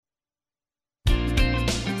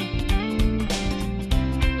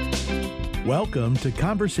Welcome to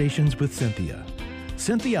Conversations with Cynthia.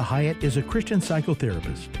 Cynthia Hiett is a Christian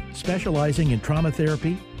psychotherapist specializing in trauma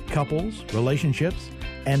therapy, couples, relationships,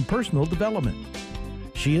 and personal development.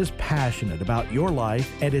 She is passionate about your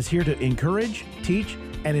life and is here to encourage, teach,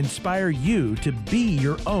 and inspire you to be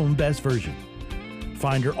your own best version.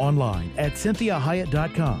 Find her online at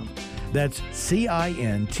CynthiaHiett.com. That's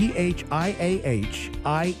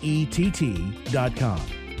CynthiaHiett.com.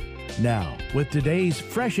 Now, with today's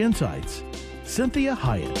fresh insights, Cynthia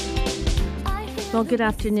Hiett. Well, good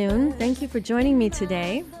afternoon. Thank you for joining me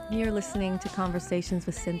today. You're listening to Conversations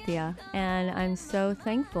with Cynthia, and I'm so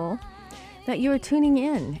thankful that you are tuning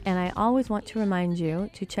in. And I always want to remind you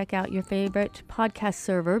to check out your favorite podcast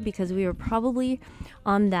server because we are probably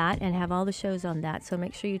on that and have all the shows on that. So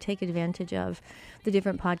make sure you take advantage of the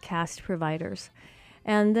different podcast providers.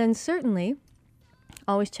 And then certainly,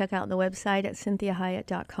 always check out the website at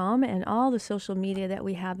CynthiaHiett.com and all the social media that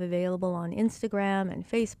we have available on Instagram and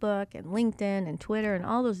Facebook and LinkedIn and Twitter and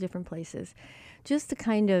all those different places, just to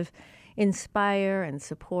kind of inspire and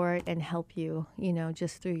support and help you,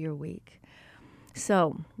 just through your week.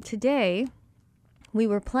 So today, we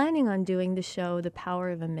were planning on doing the show, The Power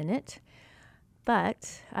of a Minute,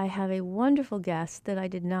 but I have a wonderful guest that I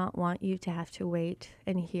did not want you to have to wait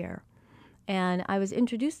and hear. And I was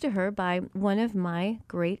introduced to her by one of my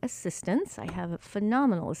great assistants. I have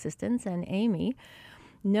phenomenal assistants, and Amy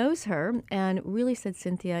knows her and really said,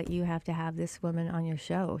 Cynthia, you have to have this woman on your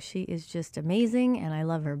show. She is just amazing, and I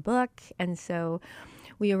love her book. And so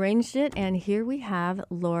we arranged it, and here we have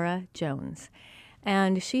Laura Jones.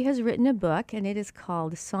 And she has written a book, and it is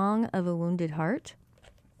called Song of a Wounded Heart.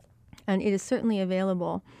 And it is certainly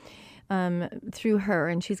available through her,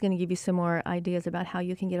 and she's going to give you some more ideas about how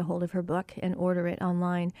you can get a hold of her book and order it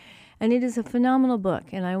online. And it is a phenomenal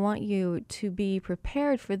book, and I want you to be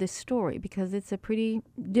prepared for this story because it's a pretty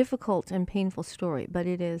difficult and painful story, but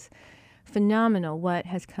it is phenomenal what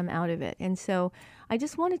has come out of it. And so I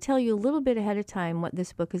just want to tell you a little bit ahead of time what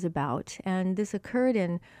this book is about, and this occurred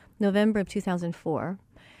in November of 2004.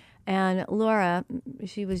 And Laura,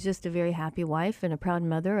 she was just a very happy wife and a proud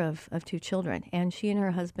mother of two children. And she and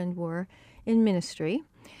her husband were in ministry.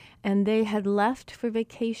 And they had left for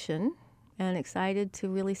vacation and excited to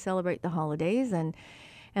really celebrate the holidays. And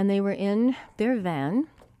they were in their van.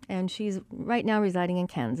 And she's right now residing in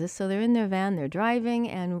Kansas. So they're in their van, they're driving,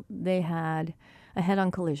 and they had a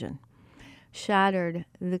head-on collision. Shattered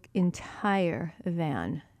the entire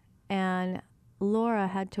van. And Laura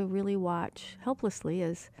had to really watch helplessly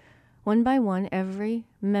as one by one, every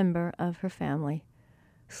member of her family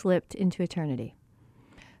slipped into eternity.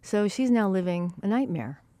 So she's now living a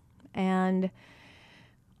nightmare. And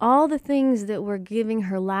all the things that were giving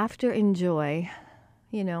her laughter and joy,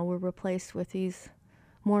 were replaced with these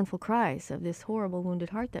mournful cries of this horrible wounded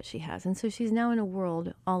heart that she has. And so she's now in a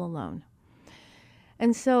world all alone.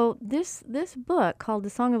 And so this book called The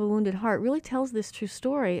Song of a Wounded Heart really tells this true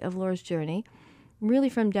story of Laura's journey, really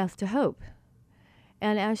from death to hope.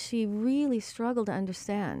 And as she really struggled to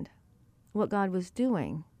understand what God was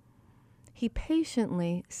doing, he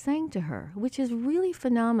patiently sang to her, which is really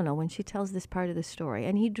phenomenal when she tells this part of the story.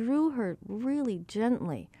 And he drew her really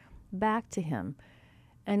gently back to him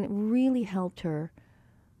and really helped her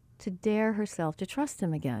to dare herself to trust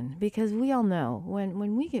him again. Because we all know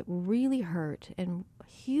when we get really hurt and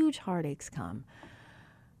huge heartaches come,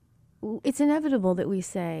 it's inevitable that we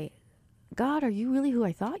say, God, are you really who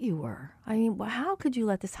I thought you were? I mean, how could you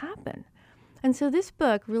let this happen? And so this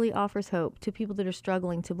book really offers hope to people that are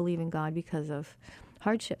struggling to believe in God because of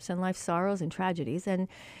hardships and life sorrows and tragedies. And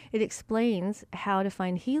it explains how to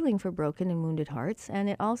find healing for broken and wounded hearts. And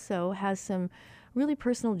it also has some really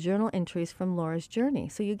personal journal entries from Laura's journey.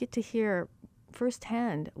 So you get to hear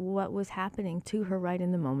firsthand what was happening to her right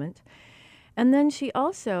in the moment. And then she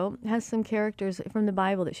also has some characters from the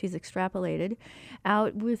Bible that she's extrapolated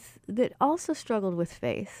out with that also struggled with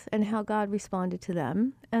faith and how God responded to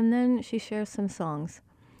them. And then she shares some songs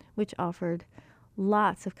which offered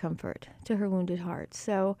lots of comfort to her wounded heart.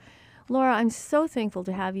 So, Laura, I'm so thankful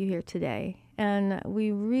to have you here today. And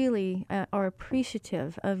we really are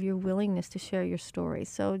appreciative of your willingness to share your story.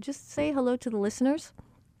 So just say hello to the listeners.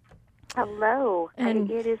 Hello.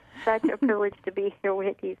 And it is such a privilege to be here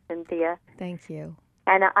with you, Cynthia. Thank you.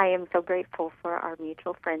 And I am so grateful for our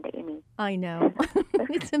mutual friend, Amy. I know.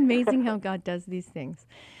 It's amazing how God does these things.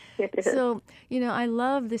 So, I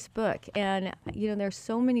love this book. And, there's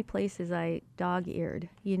so many places I dog-eared,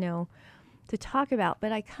 to talk about.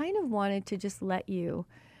 But I kind of wanted to just let you,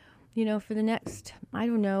 for the next,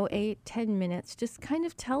 8-10 minutes, just kind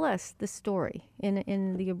of tell us the story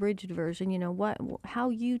in the abridged version, how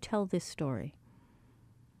you tell this story.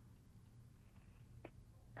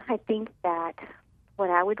 I think that what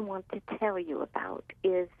I would want to tell you about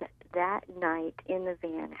is that night in the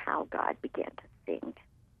van, how God began to sing.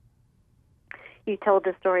 You told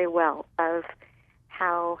the story well of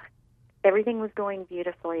how everything was going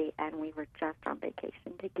beautifully and we were just on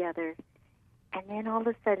vacation together. And then all of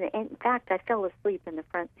a sudden, in fact, I fell asleep in the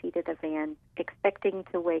front seat of the van, expecting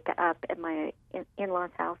to wake up at my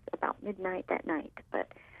in-laws' house about midnight that night.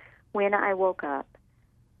 But when I woke up,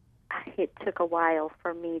 it took a while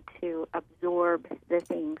for me to absorb the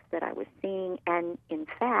things that I was seeing, and in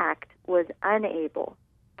fact was unable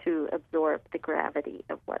to absorb the gravity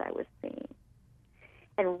of what I was seeing.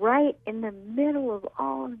 And right in the middle of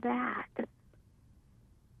all of that,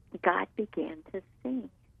 God began to sing.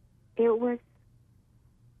 It was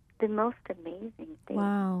the most amazing thing.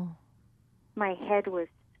 Wow. My head was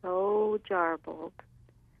so jarbled.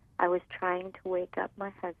 I was trying to wake up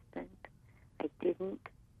my husband. I didn't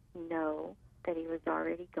know that he was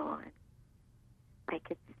already gone. I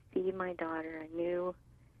could see my daughter. I knew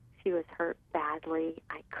she was hurt badly.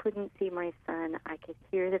 I couldn't see my son. I could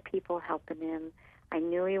hear the people helping him. I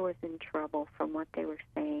knew he was in trouble from what they were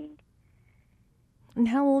saying. And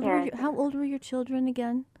how old were your children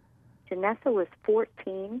again? Janessa was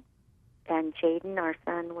 14, and Jaden, our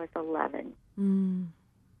son, was 11. Mm.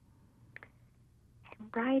 And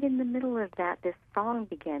right in the middle of that, this song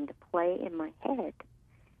began to play in my head.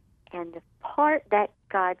 And the part that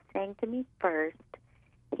God sang to me first,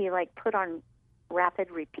 he put on rapid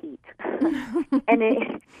repeat.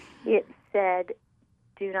 And it said,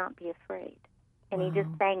 "Do not be afraid." And he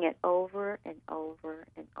just sang it over and over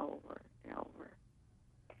and over and over.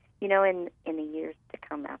 You know, in the years to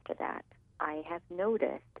come after that, I have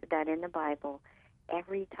noticed that in the Bible,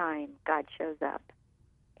 every time God shows up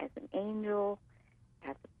as an angel,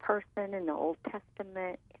 as a person in the Old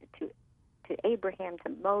Testament, to Abraham, to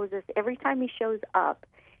Moses, every time he shows up,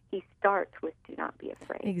 he starts with "Do not be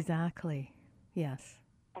afraid." Exactly. Yes.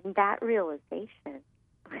 And that realization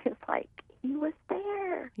was like, he was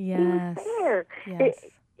there. Yes. He was there. Yes.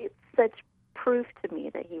 It's such proof to me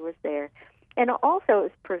that he was there. And also it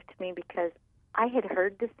was proof to me because I had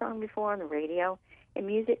heard this song before on the radio, and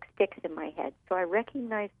music sticks in my head. So I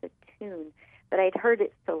recognized the tune, but I'd heard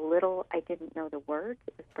it so little I didn't know the words.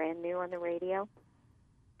 It was brand new on the radio.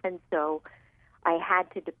 And so I had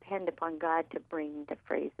to depend upon God to bring the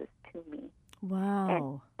phrases to me.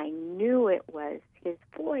 Wow. And I knew it was his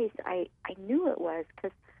voice. I knew it was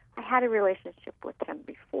because I had a relationship with him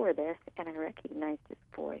before this, and I recognized his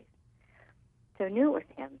voice. So I knew it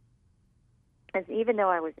was him. And even though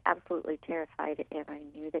I was absolutely terrified, and I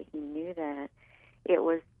knew that he knew that, it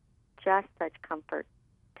was just such comfort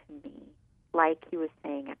to me. Like he was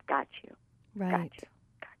saying, "I've got you. Right. Got you.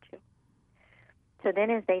 Got you." So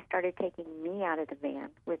then as they started taking me out of the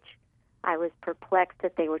van, which I was perplexed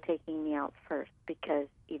that they were taking me out first, because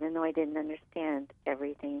even though I didn't understand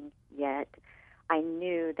everything yet, I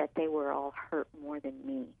knew that they were all hurt more than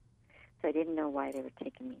me. So I didn't know why they were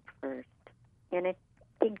taking me first. And I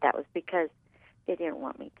think that was because they didn't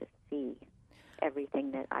want me to see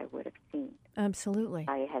everything that I would have seen. Absolutely. If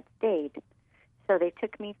I had stayed. So they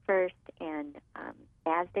took me first, and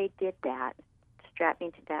as they did that, strapped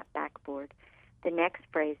me to that backboard, the next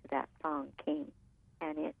phrase of that song came,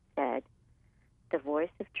 and it said, "The voice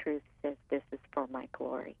of truth says this is for my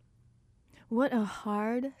glory." What a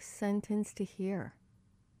hard sentence to hear.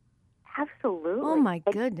 Absolutely. Oh, my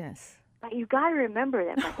goodness. But you got to remember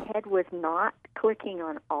that my head was not clicking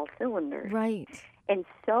on all cylinders. Right. And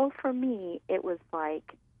so for me, it was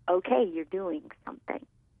like, okay, you're doing something.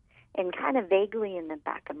 And kind of vaguely in the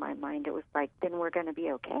back of my mind, it was like, then we're going to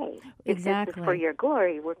be okay. Exactly. If this is for your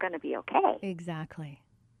glory, we're going to be okay. Exactly.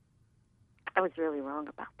 I was really wrong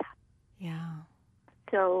about that. Yeah.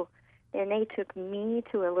 So then they took me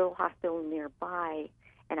to a little hospital nearby,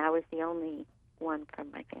 and I was the only one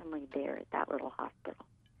from my family there at that little hospital.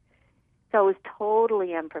 So I was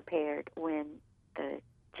totally unprepared when the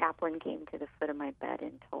chaplain came to the foot of my bed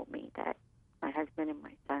and told me that my husband and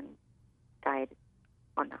my son died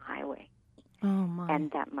on the highway. Oh, my.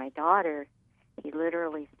 And that my daughter, he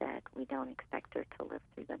literally said, "We don't expect her to live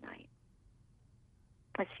through the night."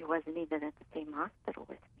 But she wasn't even at the same hospital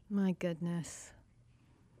with me. My goodness.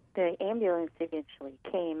 The ambulance eventually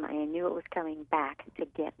came. I knew it was coming back to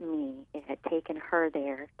get me. It had taken her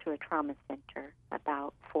there to a trauma center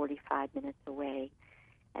about 45 minutes away,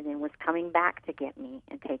 and then was coming back to get me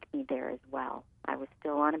and take me there as well. I was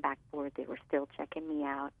still on a backboard. They were still checking me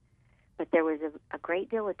out. But there was a great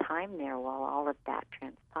deal of time there while all of that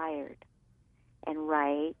transpired. And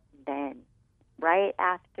right then, right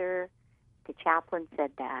after the chaplain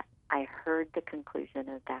said that, I heard the conclusion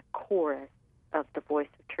of that chorus of The Voice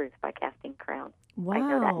of Truth by Casting Crowns. Wow. I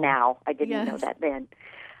know that now. I didn't know Yes. that then.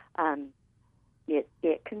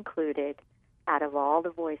 It concluded, out of all the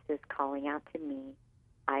voices calling out to me,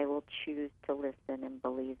 I will choose to listen and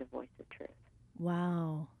believe the voice of truth.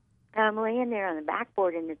 Wow. And I'm laying there on the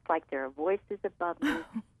backboard, and it's like there are voices above me,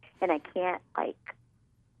 and I can't, I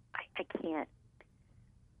can't.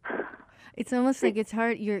 It's almost like it's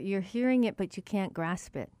hard. You're hearing it, but you can't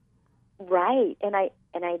grasp it. Right, and I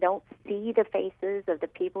don't see the faces of the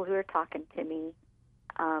people who are talking to me.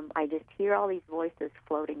 I just hear all these voices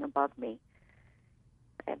floating above me.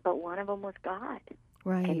 But one of them was God.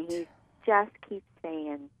 Right. And he just keeps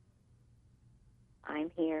saying,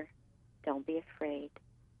 I'm here. Don't be afraid.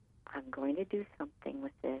 I'm going to do something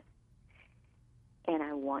with this. And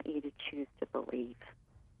I want you to choose to believe.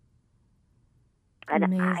 And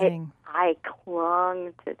Amazing. I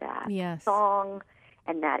clung to that Yes. song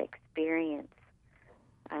and that experience.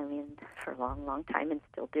 I mean, for a long, long time, and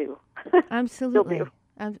still do. Absolutely.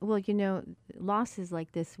 Still do. Well, losses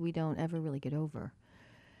like this we don't ever really get over.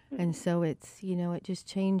 And so it's, it just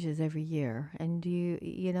changes every year. And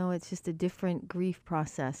it's just a different grief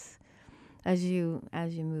process as you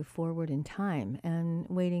move forward in time and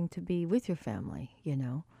waiting to be with your family,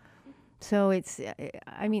 So it's,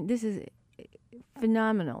 this is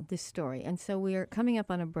phenomenal, this story. And so we are coming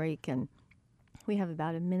up on a break, and we have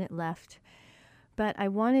about a minute left. But I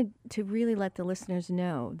wanted to really let the listeners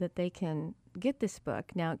know that they can get this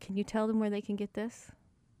book. Now, can you tell them where they can get this?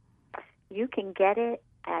 You can get it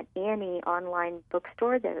at any online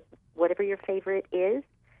bookstore, whatever your favorite is.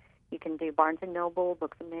 You can do Barnes & Noble,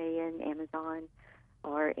 Books A Million, Amazon,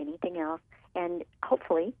 or anything else. And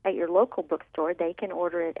hopefully at your local bookstore, they can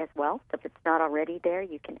order it as well. So if it's not already there,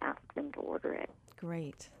 you can ask them to order it.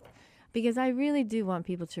 Great. Because I really do want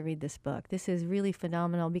people to read this book. This is really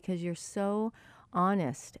phenomenal because you're so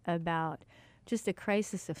honest about just a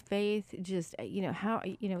crisis of faith, just, how,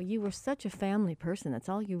 you were such a family person. That's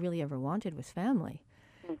all you really ever wanted was family.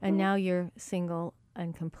 Mm-hmm. And now you're single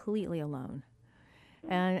and completely alone.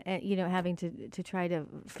 And having to try to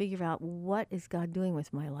figure out, what is God doing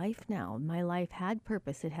with my life now? My life had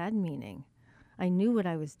purpose. It had meaning. I knew what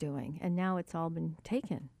I was doing, and now it's all been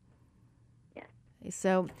taken.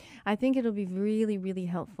 So I think it'll be really, really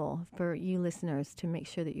helpful for you listeners to make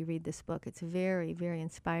sure that you read this book. It's very, very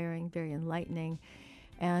inspiring, very enlightening,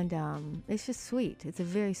 and it's just sweet. It's a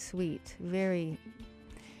very sweet, very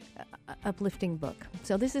uplifting book.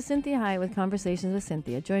 So this is Cynthia Hiett with Conversations with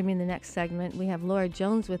Cynthia. Join me in the next segment. We have Laura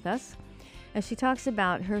Jones with us as she talks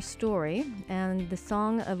about her story and the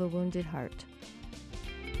Song of a Wounded Heart.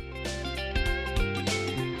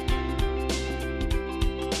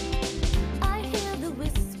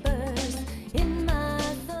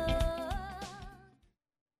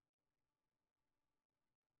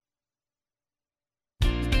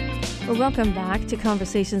 Well, welcome back to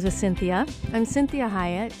Conversations with Cynthia. I'm Cynthia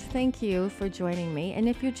Hiett. Thank you for joining me. And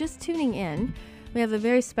if you're just tuning in, we have a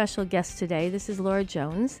very special guest today. This is Laura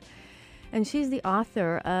Jones, and she's the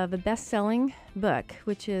author of a best-selling book,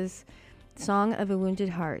 which is Song of a Wounded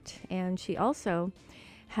Heart. And she also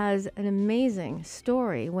has an amazing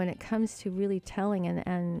story when it comes to really telling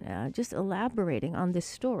and just elaborating on this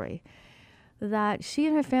story, that she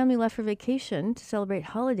and her family left for vacation to celebrate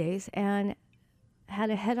holidays and had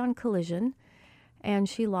a head-on collision, and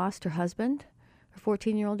she lost her husband, her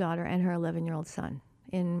 14-year-old daughter, and her 11-year-old son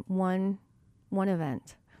in one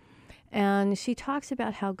event. And she talks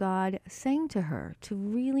about how God sang to her to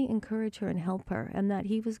really encourage her and help her, and that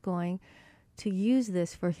he was going to use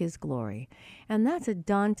this for his glory. And that's a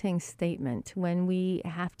daunting statement when we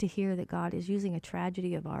have to hear that God is using a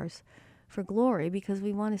tragedy of ours for glory, because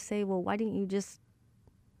we want to say, well, why didn't you just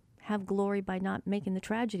have glory by not making the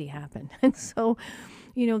tragedy happen? And so,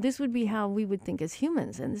 this would be how we would think as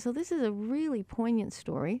humans. And so this is a really poignant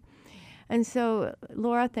story. And so,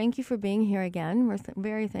 Laura, thank you for being here again. We're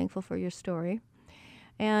very thankful for your story.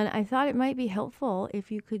 And I thought it might be helpful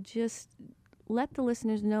if you could just let the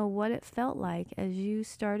listeners know what it felt like as you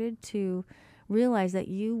started to realize that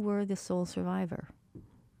you were the sole survivor.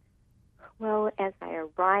 Well, as I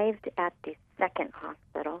arrived at the second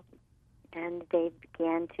hospital, and they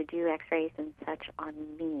began to do x-rays and such on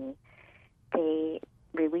me, they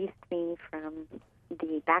released me from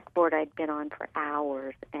the backboard I'd been on for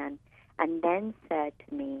hours and then said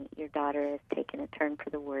to me, your daughter has taken a turn for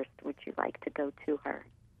the worst. Would you like to go to her?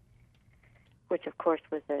 Which, of course,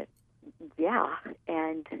 was a yeah.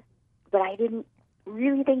 But I didn't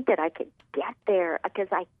really think that I could get there because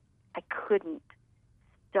I couldn't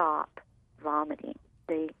stop vomiting.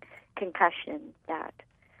 The concussion that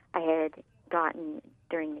I had gotten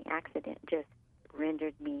during the accident just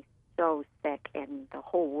rendered me so sick. and the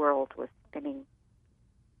whole world was spinning.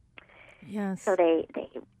 Yes. So they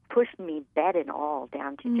pushed me, bed and all,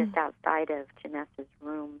 down to just outside of Janessa's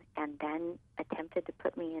room, and then attempted to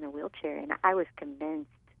put me in a wheelchair. And I was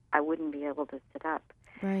convinced I wouldn't be able to sit up.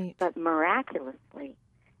 Right. But miraculously,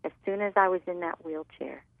 as soon as I was in that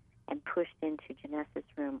wheelchair and pushed into Janessa's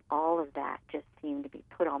room, all of that just seemed to be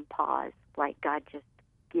put on pause, like God just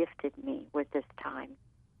gifted me with this time.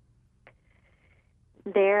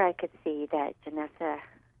 There I could see that Janessa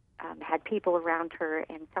had people around her,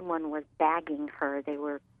 and someone was bagging her. They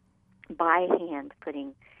were by hand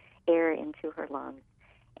putting air into her lungs,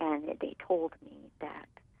 and they told me that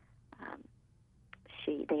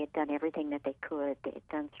they had done everything that they could. They had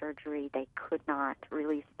done surgery. They could not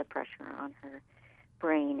release the pressure on her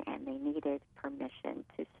brain, and they needed permission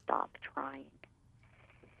to stop trying.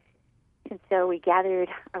 And so we gathered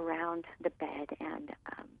around the bed, and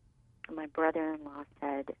my brother-in-law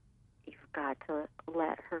said, "You've got to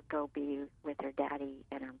let her go be with her daddy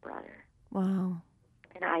and her brother." Wow.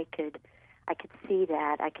 And I could see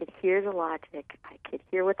that. I could hear the logic. I could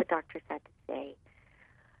hear what the doctors had to say.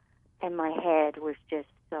 And my head was just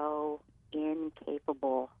so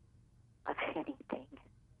incapable of anything.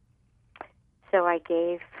 So I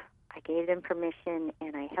gave them permission,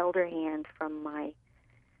 and I held her hand from my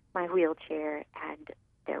wheelchair, and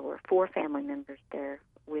there were 4 family members there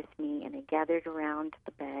with me, and they gathered around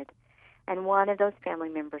the bed, and one of those family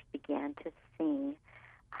members began to sing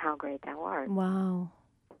 "How Great Thou Art." Wow.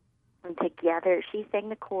 And together, she sang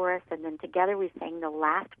the chorus, and then together we sang the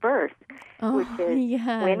last verse, which is,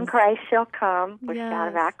 yes. "When Christ shall come, with Yes. shout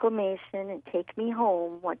of acclamation, and take me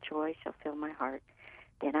home, what joy shall fill my heart.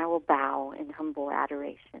 Then I will bow in humble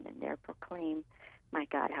adoration, and there proclaim, my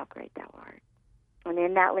God, how great thou art." And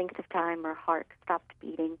in that length of time, her heart stopped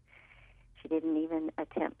beating. She didn't even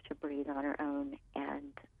attempt to breathe on her own,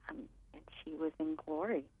 and she was in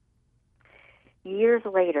glory. Years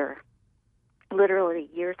later, literally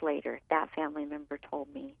years later, that family member told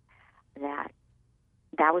me that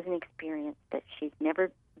was an experience that she's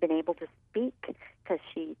never been able to speak because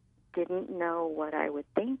she didn't know what I would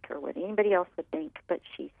think or what anybody else would think. But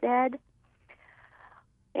she said,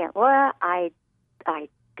 "Well, I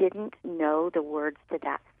didn't know the words to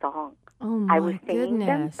that song. Oh, my I was singing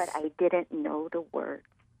goodness. them, but I didn't know the words.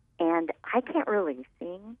 And I can't really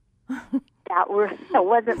sing. That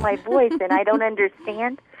wasn't my voice, and I don't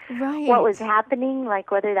understand Right. what was happening,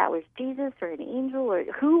 like whether that was Jesus or an angel or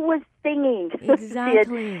who was singing."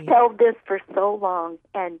 Exactly. She had held this for so long,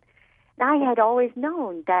 and I had always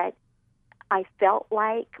known that I felt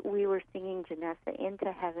like we were singing Janessa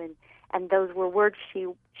into heaven, and those were words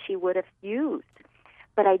she would have used.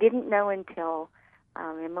 But I didn't know until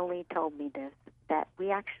Emily told me this, that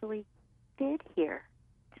we actually did hear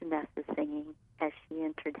Janessa singing as she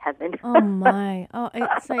entered heaven. Oh my! Oh,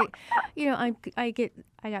 it's like, I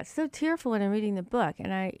got so tearful when I'm reading the book,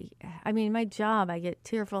 and I mean, my job, I get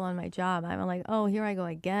tearful on my job. I'm like, oh, here I go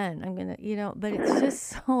again. I'm gonna, but it's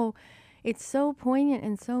just it's so poignant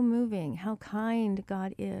and so moving how kind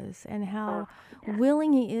God is, and how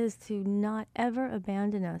willing He is to not ever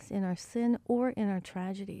abandon us in our sin or in our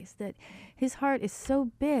tragedies. That His heart is so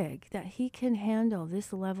big that He can handle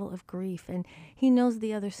this level of grief, and He knows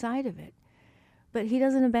the other side of it. But He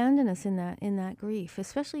doesn't abandon us in that grief,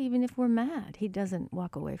 especially even if we're mad. He doesn't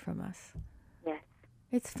walk away from us. Yes.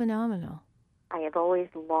 It's phenomenal. I have always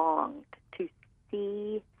longed to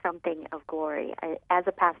see something of glory. As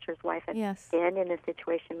a pastor's wife, I've Yes. been in a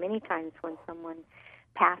situation many times when someone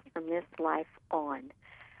passed from this life on,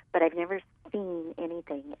 but I've never seen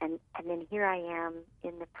anything. And then here I am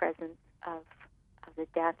in the presence of the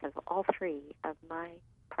death of all 3 of my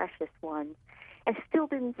precious ones, and still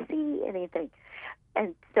didn't see anything.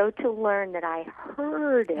 And so to learn that I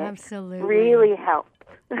heard it Absolutely. really helped.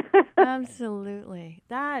 Absolutely.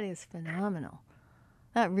 That is phenomenal.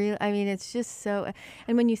 It's just so,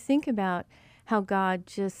 and when you think about how God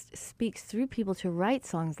just speaks through people to write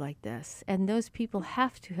songs like this, and those people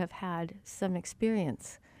have to have had some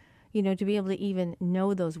experience, to be able to even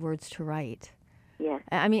know those words to write. Yes.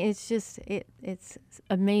 I mean, it's just, it's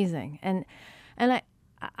amazing. And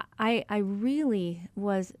I really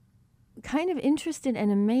was kind of interested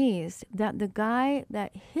and amazed that the guy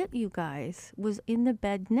that hit you guys was in the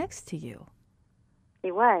bed next to you.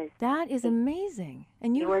 He was. That is amazing.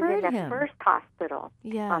 And you heard him. He was in the him. first hospital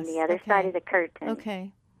on the other side of the curtain.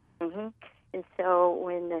 Okay. Mm-hmm. And so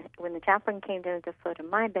when the chaplain came to the foot of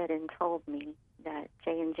my bed and told me that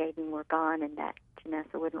Jay and Jaden were gone and that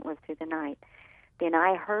Janessa wouldn't live through the night, then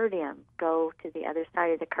I heard him go to the other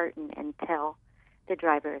side of the curtain and tell the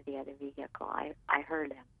driver of the other vehicle. I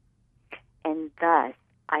heard him. And thus,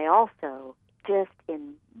 I also just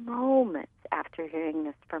in moments after hearing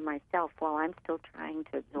this for myself, while I'm still trying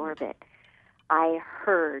to absorb it, I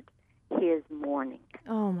heard his mourning.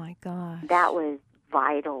 Oh, my gosh. That was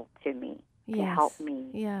vital to me to help me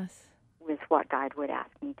Yes. with what God would ask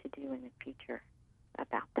me to do in the future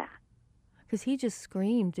about that. Because he just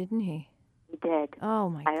screamed, didn't he? He did. Oh,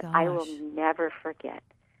 my gosh. I will never forget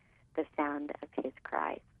the sound of his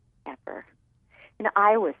cries, ever. And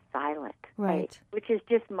I was silent, Right. which is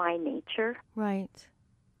just my nature. Right.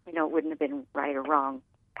 You know, it wouldn't have been right or wrong,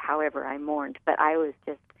 however I mourned, but I was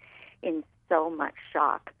just in so much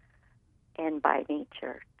shock, and by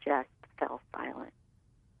nature just fell silent.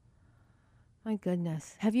 My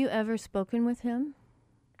goodness. Have you ever spoken with him?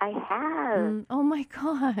 I have. Oh, my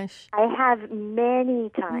gosh. I have many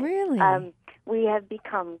times. Really? We have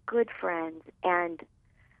become good friends, and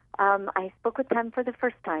I spoke with him for the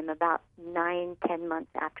first time about 9-10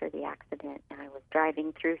 months after the accident, and I was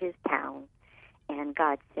driving through his town, and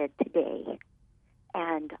God said, "Today,"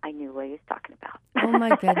 and I knew what he was talking about. Oh,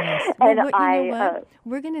 my goodness. And you know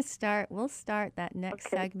what? We'll start that next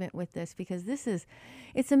segment with this, because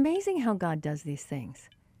it's amazing how God does these things.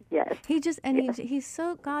 Yes.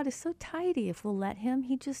 God is so tidy if we'll let him.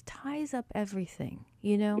 He just ties up everything,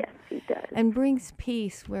 you know? Yes, he does. And brings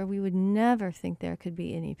peace where we would never think there could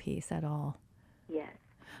be any peace at all. Yes.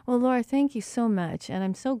 Well, Laura, thank you so much. And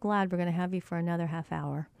I'm so glad we're going to have you for another half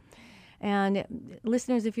hour. And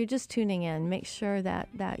listeners, if you're just tuning in, make sure that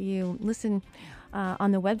you listen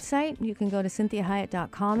on the website. You can go to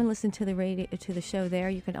CynthiaHiett.com and listen to the show there.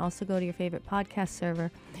 You can also go to your favorite podcast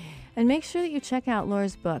server. And make sure that you check out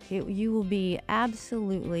Laura's book. You will be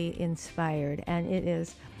absolutely inspired. And it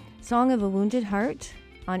is Song of a Wounded Heart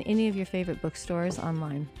on any of your favorite bookstores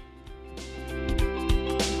online.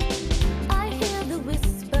 I hear the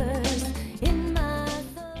whispers in my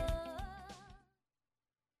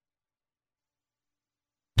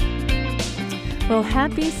Well,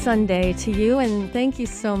 happy Sunday to you, and thank you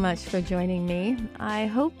so much for joining me. I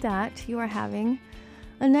hope that you are having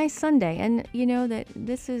a nice Sunday, and you know that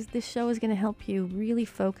this show is going to help you really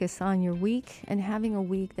focus on your week and having a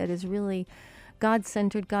week that is really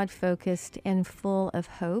God-centered, God-focused, and full of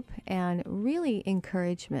hope and really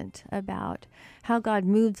encouragement about how God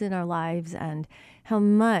moves in our lives and how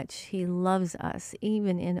much he loves us,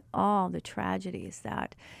 even in all the tragedies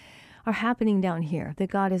that are happening down here, that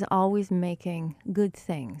God is always making good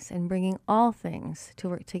things and bringing all things to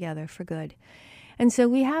work together for good. And so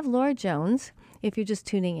we have Laura Jones, if you're just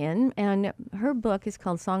tuning in, and her book is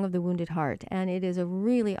called Song of the Wounded Heart, and it is a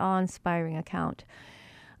really awe-inspiring account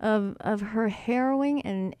of her harrowing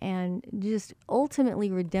and just ultimately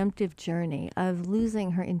redemptive journey of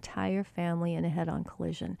losing her entire family in a head-on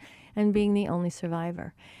collision and being the only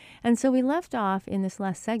survivor. And so we left off in this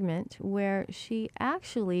last segment where she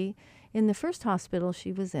actually, in the first hospital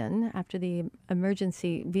she was in, after the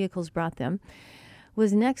emergency vehicles brought them,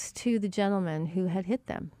 was next to the gentleman who had hit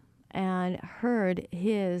them and heard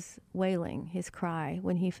his wailing, his cry,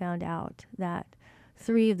 when he found out that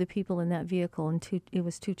 3 of the people in that vehicle, and it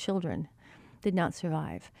was 2 children, did not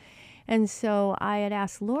survive. And so I had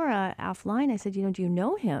asked Laura offline, I said, do you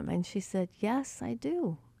know him? And she said, yes, I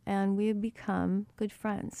do. And we have become good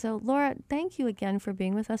friends. So Laura, thank you again for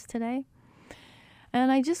being with us today.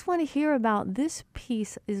 And I just want to hear about this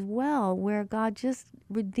piece as well, where God just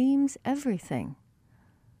redeems everything.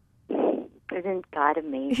 Isn't God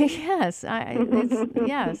amazing? Yes,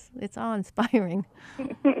 it's awe-inspiring.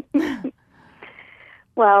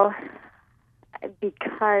 Well,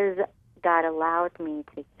 because God allowed me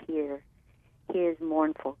to hear his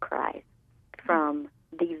mournful cries from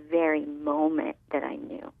the very moment that I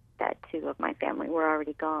knew that 2 of my family were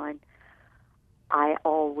already gone, I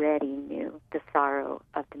already knew the sorrow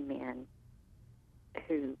of the man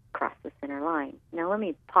who crossed the center line. Now, let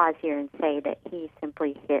me pause here and say that he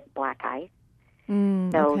simply hit black ice.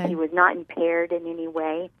 So okay. He was not impaired in any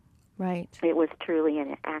way. Right. It was truly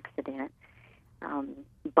an accident.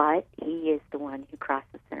 But he is the one who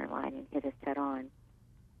crossed the center line and hit us head on.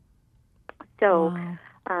 So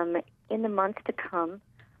in the months to come,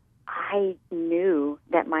 I knew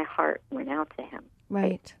that my heart went out to him.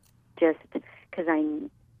 Right. Just because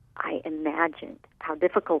I imagined how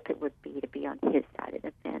difficult it would be to be on his side of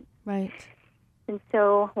the fence. Right. And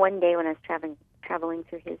so one day when I was traveling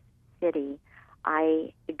through his city,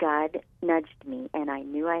 God nudged me, and I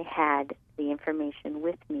knew I had the information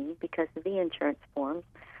with me because of the insurance forms.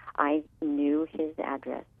 I knew his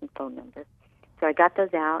address and phone number. So I got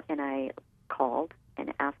those out, and I called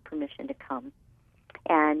and asked permission to come.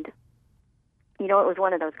 And You know, it was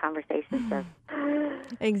one of those conversations of,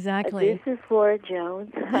 Exactly. this is Laura Jones.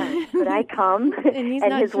 Could I come? And he's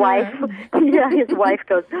not his sure. wife, his wife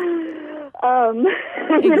goes, you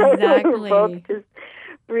know, Exactly. we're both just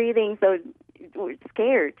breathing, so we're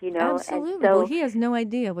scared, you know. Absolutely. And so, Well, he has no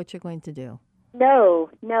idea what you're going to do. no.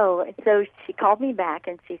 So she called me back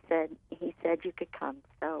and he said you could come.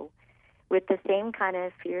 So with the same kind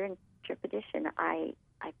of fear and trepidation, I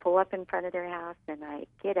pull up in front of their house and I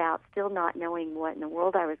get out, still not knowing what in the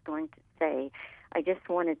world I was going to say. I just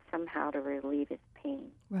wanted somehow to relieve his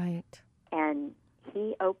pain. Right. And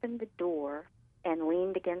he opened the door and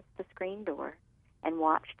leaned against the screen door and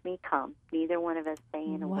watched me come, neither one of us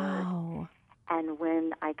saying a word. Wow. And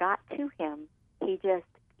when I got to him, he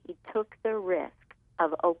took the risk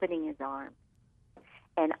of opening his arms.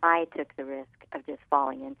 And I took the risk of just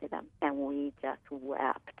falling into them. And we just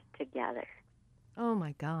wept together. Oh,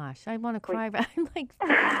 my gosh. I want to cry. But I'm like,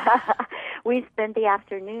 We spent the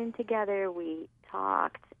afternoon together. We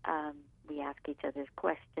talked. We asked each other's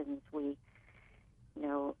questions.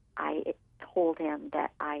 I told him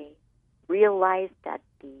that I realized that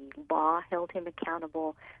the law held him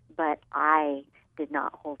accountable, but I did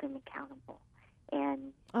not hold him accountable.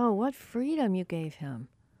 And oh, what freedom you gave him.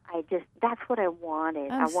 that's what I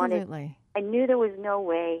wanted. Absolutely. I knew there was no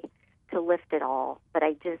way to lift it all, but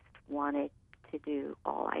I just wanted to do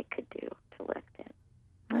all I could do to lift it.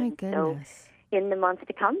 My And goodness. So in the months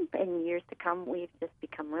to come and years to come, we've just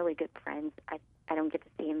become really good friends. I don't get to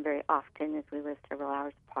see him very often as we live several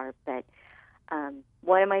hours apart, but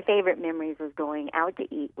one of my favorite memories was going out to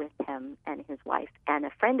eat with him and his wife, and a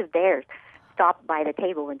friend of theirs stopped by the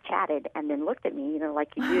table and chatted and then looked at me, like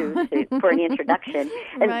you do, for an introduction.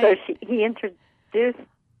 And Right. so he introduced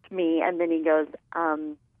me, and then he goes,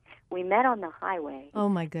 we met on the highway. Oh,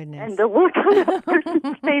 my goodness. And the look on that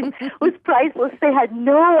person's face was priceless. They had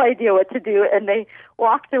no idea what to do, and they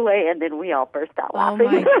walked away, and then we all burst out Oh,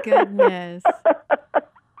 laughing. my goodness.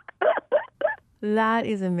 That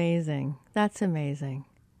is amazing. That's amazing.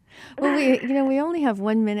 Well, we only have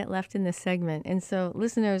 1 minute left in this segment. And so,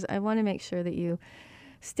 listeners, I want to make sure that you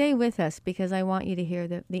stay with us because I want you to hear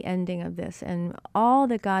the ending of this and all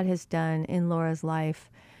that God has done in Laura's life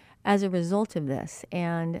as a result of this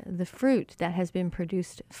and the fruit that has been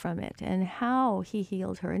produced from it and how he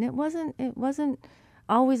healed her. And it wasn't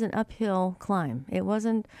always an uphill climb. It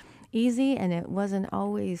wasn't easy, and it wasn't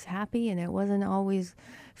always happy, and it wasn't always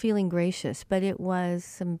feeling gracious, but it was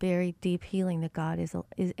some very deep healing that God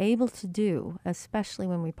is able to do, especially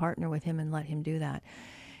when we partner with him and let him do that.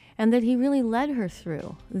 And that he really led her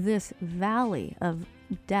through this valley of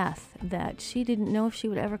death that she didn't know if she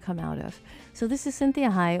would ever come out of. So this is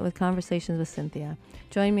Cynthia Hiett with Conversations with Cynthia.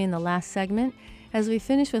 Join me in the last segment as we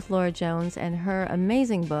finish with Laura Jones and her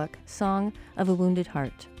amazing book, Song of a Wounded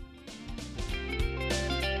Heart.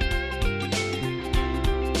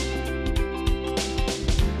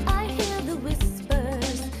 I hear the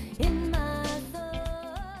whispers in my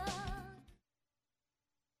thoughts.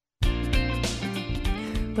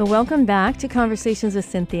 Well, welcome back to Conversations with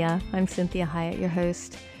Cynthia. I'm Cynthia Hiett, your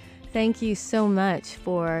host. Thank you so much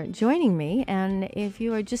for joining me. And if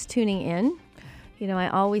you are just tuning in, I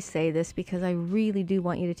always say this because I really do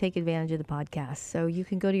want you to take advantage of the podcast. So you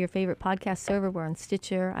can go to your favorite podcast server. We're on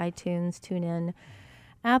Stitcher, iTunes, TuneIn,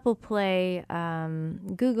 Apple Play,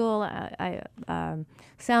 Google,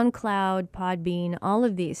 SoundCloud, Podbean, all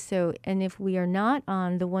of these. So, and if we are not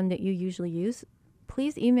on the one that you usually use,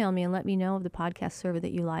 please email me and let me know of the podcast server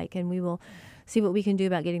that you like, and we will see what we can do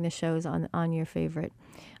about getting the shows on your favorite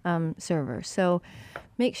server. So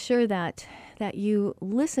make sure that you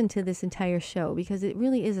listen to this entire show because it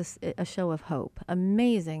really is a show of hope,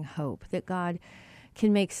 amazing hope that God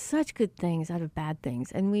can make such good things out of bad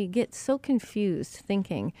things. And we get so confused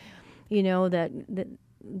thinking,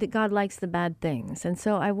 that God likes the bad things. And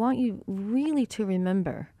so I want you really to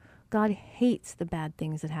remember God hates the bad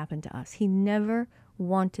things that happen to us. He never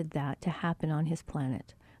wanted that to happen on his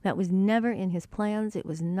planet. That was never in his plans. It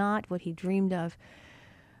was not what he dreamed of.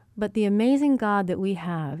 But the amazing God that we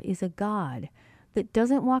have is a God that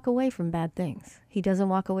doesn't walk away from bad things. He doesn't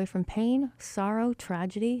walk away from pain, sorrow,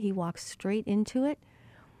 tragedy. He walks straight into it.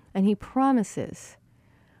 And he promises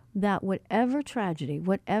that whatever tragedy,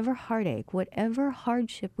 whatever heartache, whatever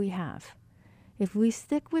hardship we have, if we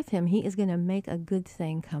stick with him, he is going to make a good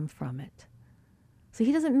thing come from it. So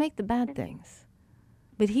he doesn't make the bad things,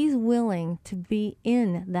 but he's willing to be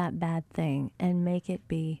in that bad thing and make it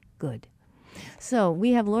be good. So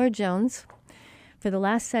we have Laura Jones for the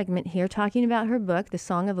last segment here talking about her book, The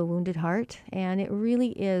Song of a Wounded Heart, and it really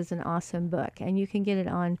is an awesome book, and you can get it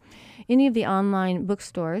on any of the online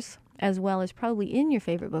bookstores as well as probably in your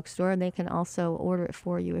favorite bookstore. And they can also order it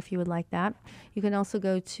for you if you would like that. You can also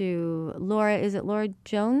go to Laura, is it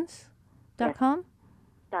laurajones.com?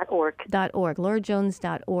 .org. .org,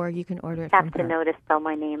 laurajones.org. You can order it Have from to her. notice spell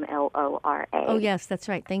my name Lora. Oh, yes, that's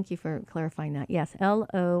right. Thank you for clarifying that. Yes,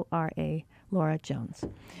 Lora, Laura Jones.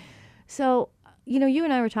 So, you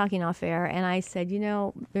and I were talking off air, and I said,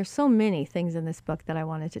 there's so many things in this book that I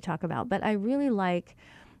wanted to talk about, but I really like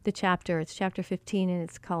the chapter. It's chapter 15, and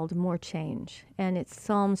it's called More Change. And it's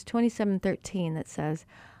Psalms 27:13 that says,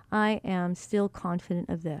 I am still confident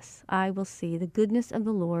of this. I will see the goodness of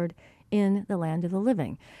the Lord in the land of the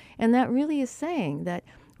living. And that really is saying that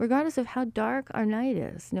regardless of how dark our night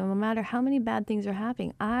is, no matter how many bad things are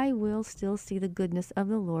happening, I will still see the goodness of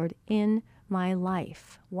the Lord in my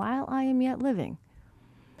life while I am yet living.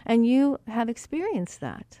 And you have experienced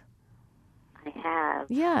that. I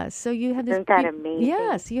have. Yes. So you have this. Isn't that amazing?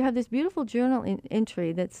 Yes. You have this beautiful journal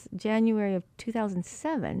entry that's January of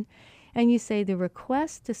 2007. And you say, the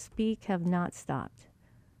requests to speak have not stopped.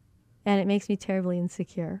 And it makes me terribly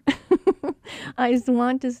insecure. I just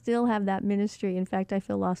want to still have that ministry. In fact, I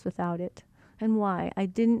feel lost without it. And why? I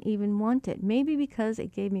didn't even want it. Maybe because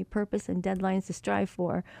it gave me purpose and deadlines to strive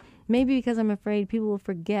for. Maybe because I'm afraid people will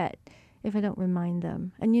forget if I don't remind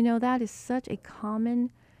them. And that is such a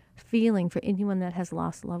common feeling for anyone that has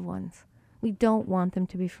lost loved ones. We don't want them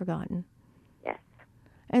to be forgotten. Yes.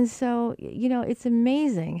 And so, it's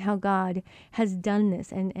amazing how God has done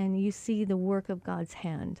this, and you see the work of God's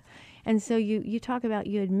hand. And so you talk about,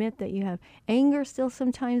 you admit that you have anger still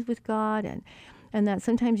sometimes with God, and that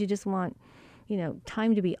sometimes you just want,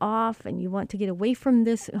 time to be off, and you want to get away from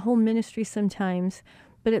this whole ministry sometimes.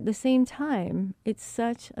 But at the same time, it's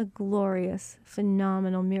such a glorious,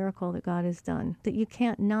 phenomenal miracle that God has done that you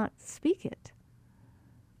can't not speak it.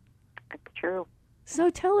 That's true.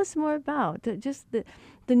 So tell us more about just the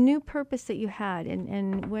new purpose that you had,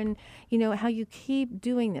 and when, how you keep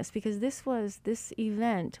doing this, because this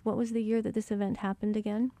event, what was the year that this event happened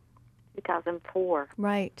again? 2004.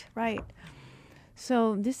 Right.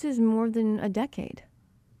 So this is more than a decade.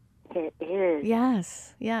 It is.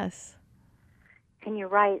 Yes. And you're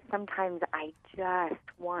right, sometimes I just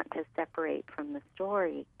want to separate from the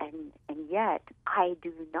story, and yet I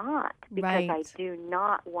do not, because I do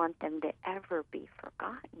not want them to ever be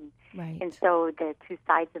forgotten. Right. And so the two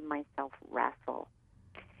sides of myself wrestle.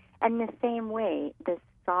 And the same way, the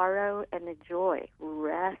sorrow and the joy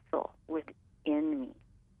wrestle within me.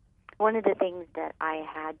 One of the things that I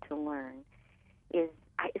had to learn is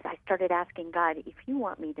I started asking God, if you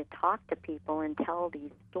want me to talk to people and tell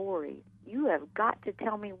these stories, you have got to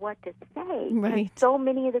tell me what to say. Right. So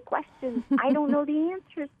many of the questions I don't know the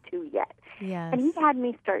answers to yet. Yes. And he had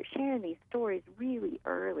me start sharing these stories really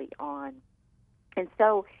early on. And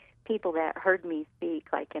so people that heard me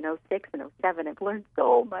speak like in 06 and 07 have learned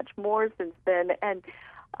so much more since then. And,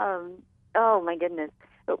 oh, my goodness.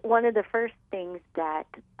 But one of the first things that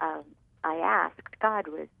I asked God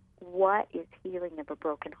was, what is healing of a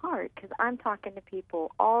broken heart? Because I'm talking to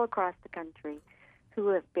people all across the country who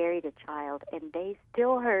have buried a child, and they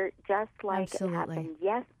still hurt just like Absolutely. It happened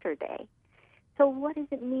yesterday. So what does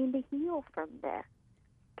it mean to heal from this?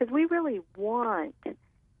 Because we really want,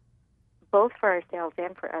 both for ourselves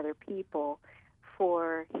and for other people,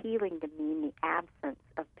 for healing to mean the absence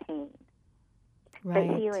of pain. Right.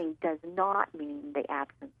 But healing does not mean the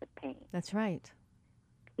absence of pain. That's right.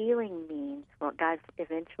 Healing means, what God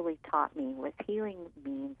eventually taught me was, healing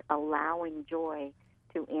means allowing joy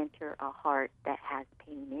to enter a heart that has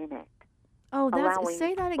pain in it. Oh, Allowing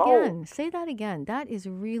say that both. again. Say that again. That is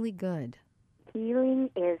really good. Healing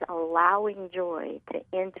is allowing joy to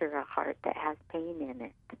enter a heart that has pain in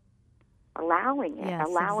it. Allowing it. Yes,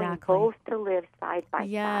 allowing exactly. both to live side by side.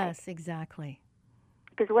 Yes, exactly.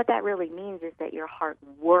 Because what that really means is that your heart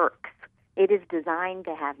works. It is designed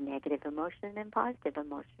to have negative emotion and positive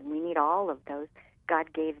emotion. We need all of those.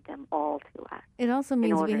 God gave them all to us. It also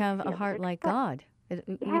means we order to have be a able heart to like express. God.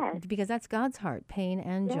 Yes. Because that's God's heart, pain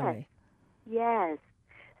and Yes. joy. Yes.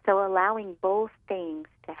 So allowing both things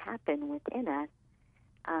to happen within us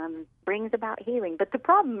brings about healing. But the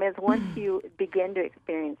problem is, once you begin to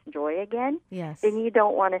experience joy again, Yes. then you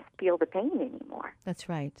don't want to feel the pain anymore. That's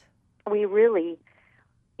right. We really,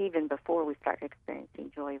 even before we start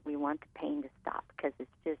experiencing joy, we want the pain to stop because it's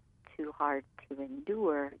just too hard to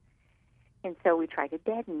endure. And so we try to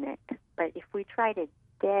deaden it. But if we try to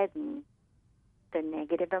deaden the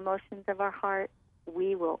negative emotions of our heart,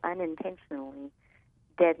 we will unintentionally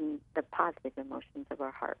deaden the positive emotions of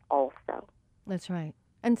our heart also. That's right.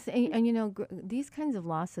 And these kinds of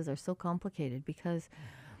losses are so complicated because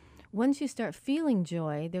once you start feeling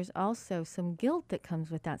joy, there's also some guilt that comes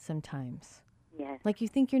with that sometimes. Yes. Like you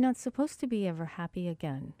think you're not supposed to be ever happy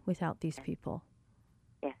again without these people.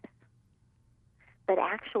 Yes. But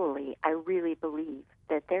actually, I really believe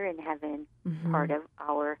that they're in heaven, part of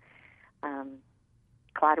our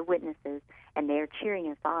cloud of witnesses, and they're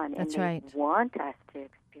cheering us on. That's and they right. want us to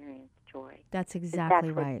experience joy. That's 'Cause exactly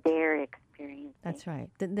that's right. what they're experiencing. That's right.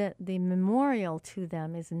 The memorial to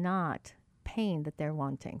them is not pain that they're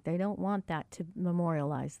wanting. They don't want that to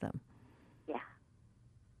memorialize them. Yeah.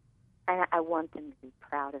 And I want them to be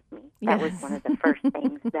proud of me. That was Yes. one of the first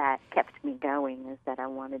things that kept me going, is that I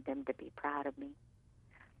wanted them to be proud of me.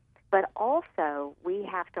 But also, we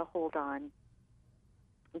have to hold on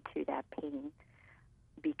to that pain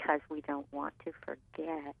because we don't want to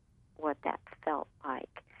forget what that felt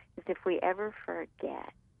like. Because if we ever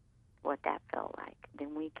forget what that felt like,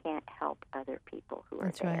 then we can't help other people who are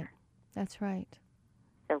That's there. right. That's right.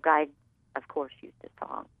 So God, of course, used a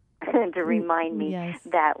song to remind me yes.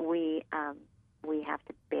 that we have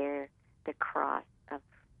to bear the cross of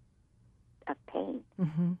pain.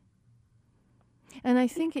 Mm-hmm. And I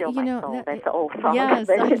think, Still you my know, soul. That's the old song. yes,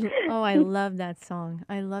 but- I love that song.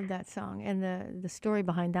 I love that song. And the story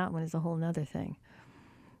behind that one is a whole nother thing,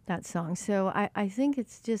 that song. So I think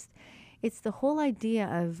it's the whole idea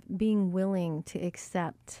of being willing to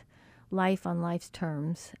accept life on life's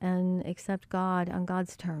terms and accept God on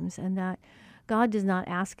God's terms, and that God does not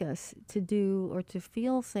ask us to do or to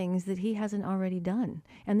feel things that he hasn't already done.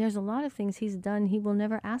 And there's a lot of things he's done he will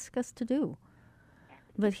never ask us to do.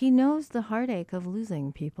 But he knows the heartache of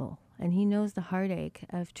losing people, and he knows the heartache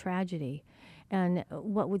of tragedy and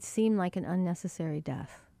what would seem like an unnecessary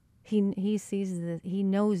death. He sees he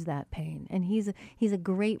knows that pain, and he's a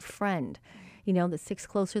great friend, you know, that sticks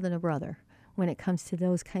closer than a brother when it comes to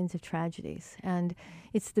those kinds of tragedies. And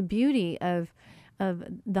it's the beauty of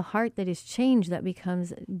the heart that is changed that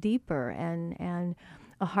becomes deeper, and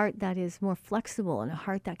a heart that is more flexible, and a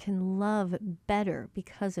heart that can love better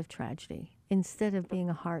because of tragedy, instead of being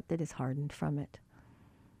a heart that is hardened from it.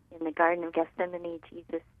 In the Garden of Gethsemane,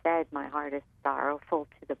 Jesus said, "My heart is sorrowful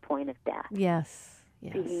to the point of death." Yes,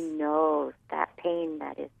 yes. He knows that pain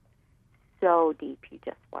that is so deep you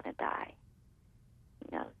just want to die.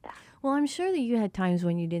 He knows that. Well, I'm sure that you had times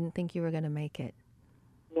when you didn't think you were going to make it.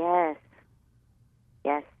 Yes.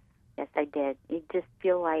 Yes. Yes, I did. You just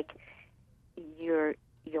feel like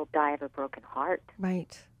you'll die of a broken heart.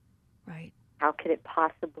 Right, right. How could it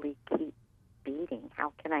possibly keep beating?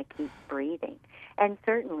 How can I keep breathing? And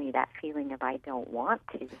certainly that feeling of I don't want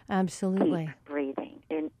to Absolutely. keep breathing.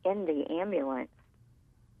 In the ambulance,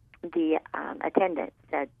 the attendant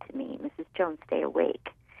said to me, "Mrs. Jones, stay awake,"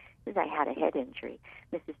 because I had a head injury.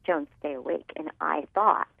 "Mrs. Jones, stay awake." And I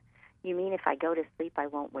thought, you mean if I go to sleep, I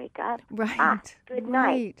won't wake up? Right. Good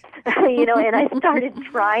night. Right. And I started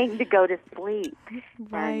trying to go to sleep.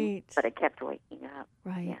 Right. But I kept waking up.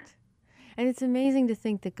 Right. Yeah. And it's amazing to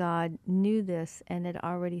think that God knew this and had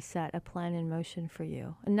already set a plan in motion for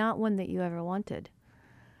you. And not one that you ever wanted,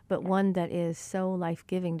 but one that is so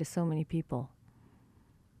life-giving to so many people.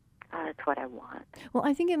 That's what I want. Well,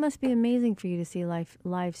 I think it must be amazing for you to see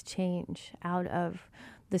lives change out of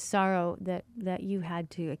the sorrow that you had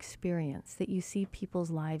to experience, that you see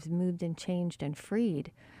people's lives moved and changed and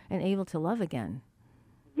freed and able to love again.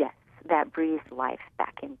 Yes, that breathes life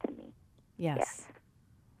back into me. Yes. Yes.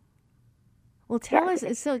 Well, tell Yes.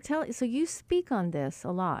 us. So you speak on this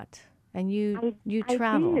a lot, and you I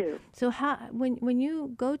travel. do. So how when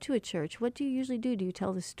you go to a church, what do you usually do? Do you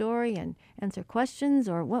tell the story and answer questions,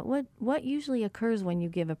 or what usually occurs when you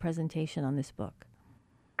give a presentation on this book?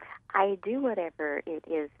 I do whatever it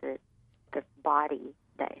is that the body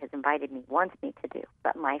that has invited me wants me to do.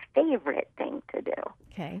 But my favorite thing to do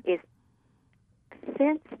Okay. is,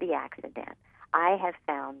 since the accident, I have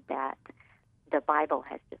found that the Bible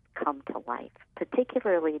has just come to life.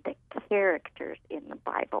 Particularly the characters in the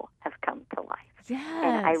Bible have come to life. Yes.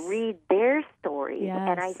 And I read their stories,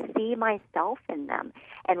 and I Yes. see myself in them.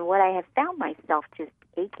 And what I have found myself just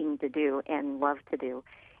aching to do and love to do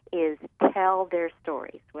is tell their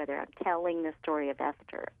stories, whether I'm telling the story of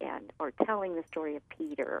Esther or telling the story of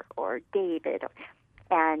Peter or David.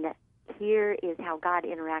 And here is how God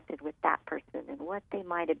interacted with that person and what they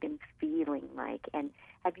might have been feeling like. And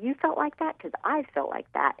have you felt like that? Because I felt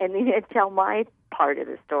like that. And then I tell my part of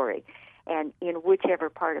the story, and in whichever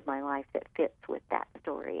part of my life that fits with that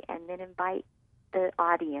story, and then invite the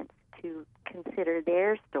audience to consider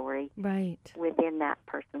their story Right. within that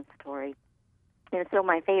person's story. And so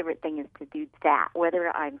my favorite thing is to do that,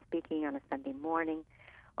 whether I'm speaking on a Sunday morning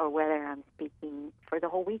or whether I'm speaking for the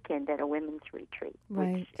whole weekend at a women's retreat,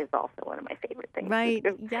 Right. which is also one of my favorite things Right.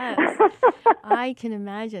 to do. Yes. I can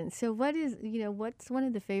imagine. So what's one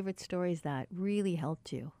of the favorite stories that really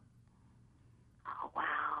helped you? Oh,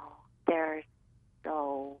 wow. There's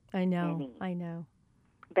so I know. many. I know.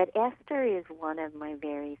 But Esther is one of my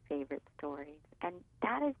very favorite stories. And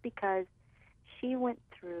that is because she went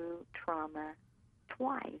through trauma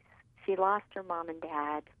twice. She lost her mom and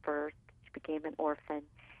dad first. She became an orphan.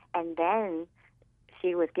 And then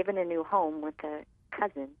she was given a new home with a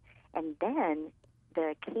cousin. And then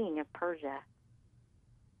the king of Persia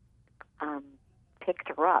picked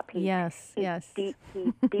her up. Yes. He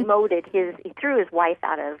demoted he threw his wife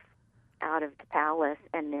out of the palace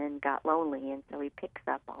and then got lonely, and so he picks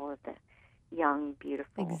up all of the young,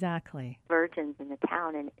 beautiful Exactly. virgins in the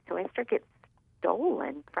town, and so Esther gets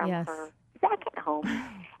stolen from Yes. her second home.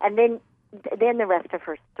 And then the rest of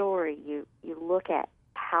her story, you look at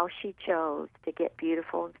how she chose to get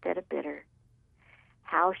beautiful instead of bitter,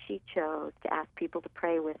 how she chose to ask people to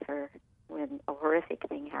pray with her when a horrific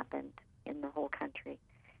thing happened in the whole country,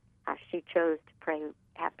 how she chose to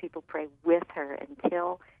have people pray with her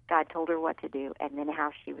until God told her what to do, and then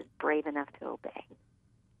how she was brave enough to obey.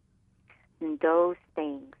 And those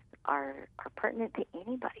things are pertinent to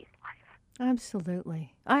anybody's life.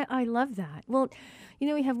 Absolutely. I love that. Well,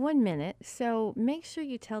 we have 1 minute, so make sure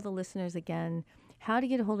you tell the listeners again how to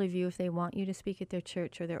get a hold of you if they want you to speak at their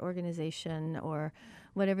church or their organization or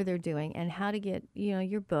whatever they're doing, and how to get,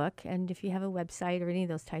 your book, and if you have a website or any of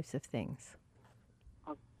those types of things.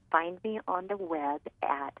 Find me on the web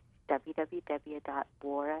at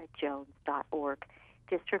www.laurajones.org.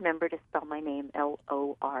 Just remember to spell my name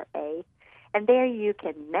Lora. And there you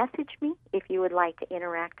can message me if you would like to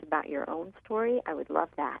interact about your own story. I would love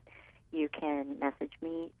that. You can message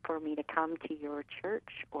me for me to come to your church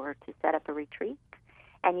or to set up a retreat.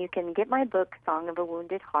 And you can get my book, Song of a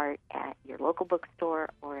Wounded Heart, at your local bookstore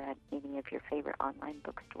or at any of your favorite online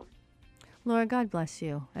bookstores. Laura, God bless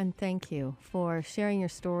you, and thank you for sharing your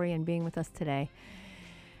story and being with us today.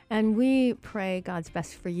 And we pray God's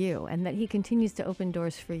best for you, and that he continues to open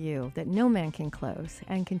doors for you that no man can close,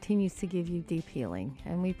 and continues to give you deep healing.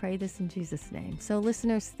 And we pray this in Jesus' name. So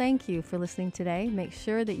listeners, thank you for listening today. Make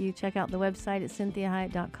sure that you check out the website at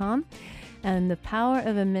CynthiaHyatt.com. And The Power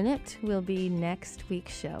of a Minute will be next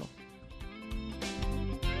week's show.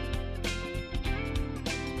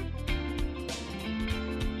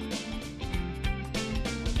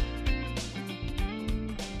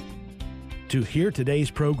 To hear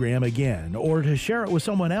today's program again or to share it with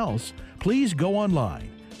someone else, please go online,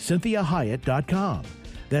 CynthiaHyatt.com.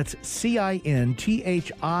 That's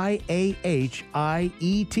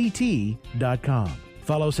CynthiaHiett.com.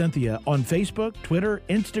 Follow Cynthia on Facebook, Twitter,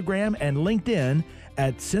 Instagram, and LinkedIn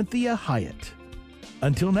at Cynthia Hyatt.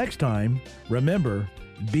 Until next time, remember,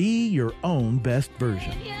 be your own best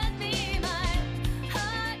version. Yeah.